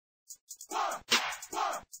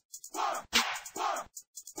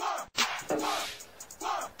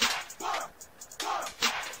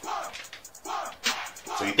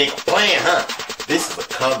Think I'm playing, huh? This is a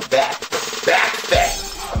comeback. The back fat.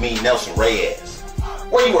 I mean Nelson Reyes.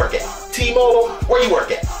 Where you work at? T-Mobile? Where you work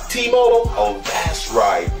at? T-Mobile? Oh, that's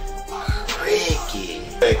right. Cricket.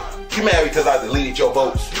 Hey, you mad because I deleted your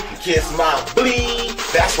votes? You can kiss my bleed.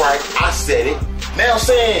 That's right, I said it.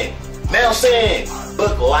 Nelson.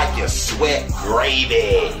 Look like you sweat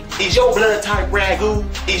gravy. Is your blood type ragu?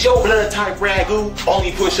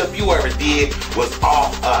 Only push-up you ever did was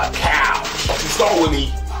off a cow. You start with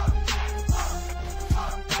me.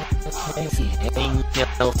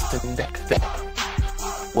 Nelson, that.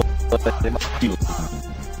 What am I doing?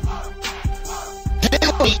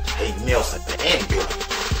 Hey Nelson, and Billy,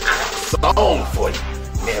 I got a song for you.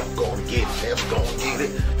 Never gonna get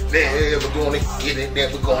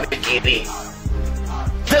it.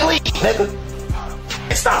 Delete, nigga.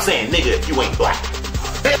 And stop saying nigga if you ain't black.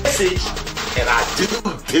 Message, and I do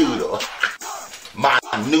doodle. My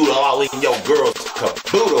noodle all in your girl's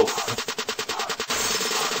caboodle.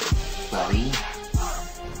 Buddy,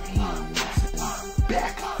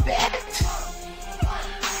 back that.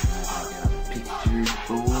 I got a picture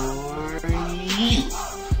for you.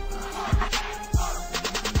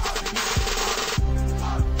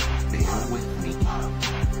 Bear with me.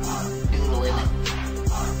 Doodling.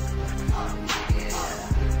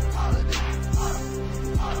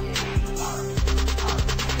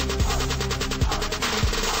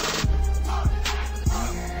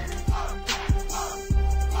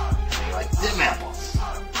 Like them apples.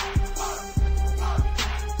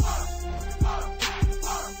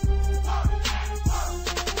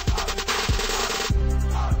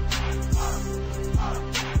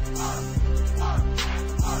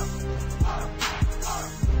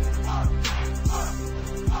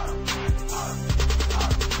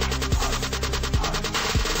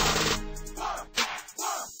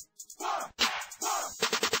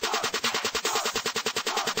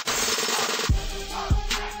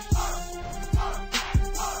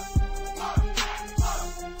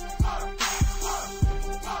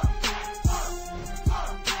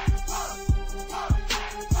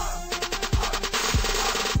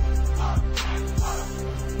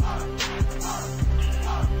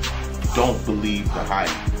 Don't believe the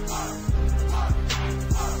hype.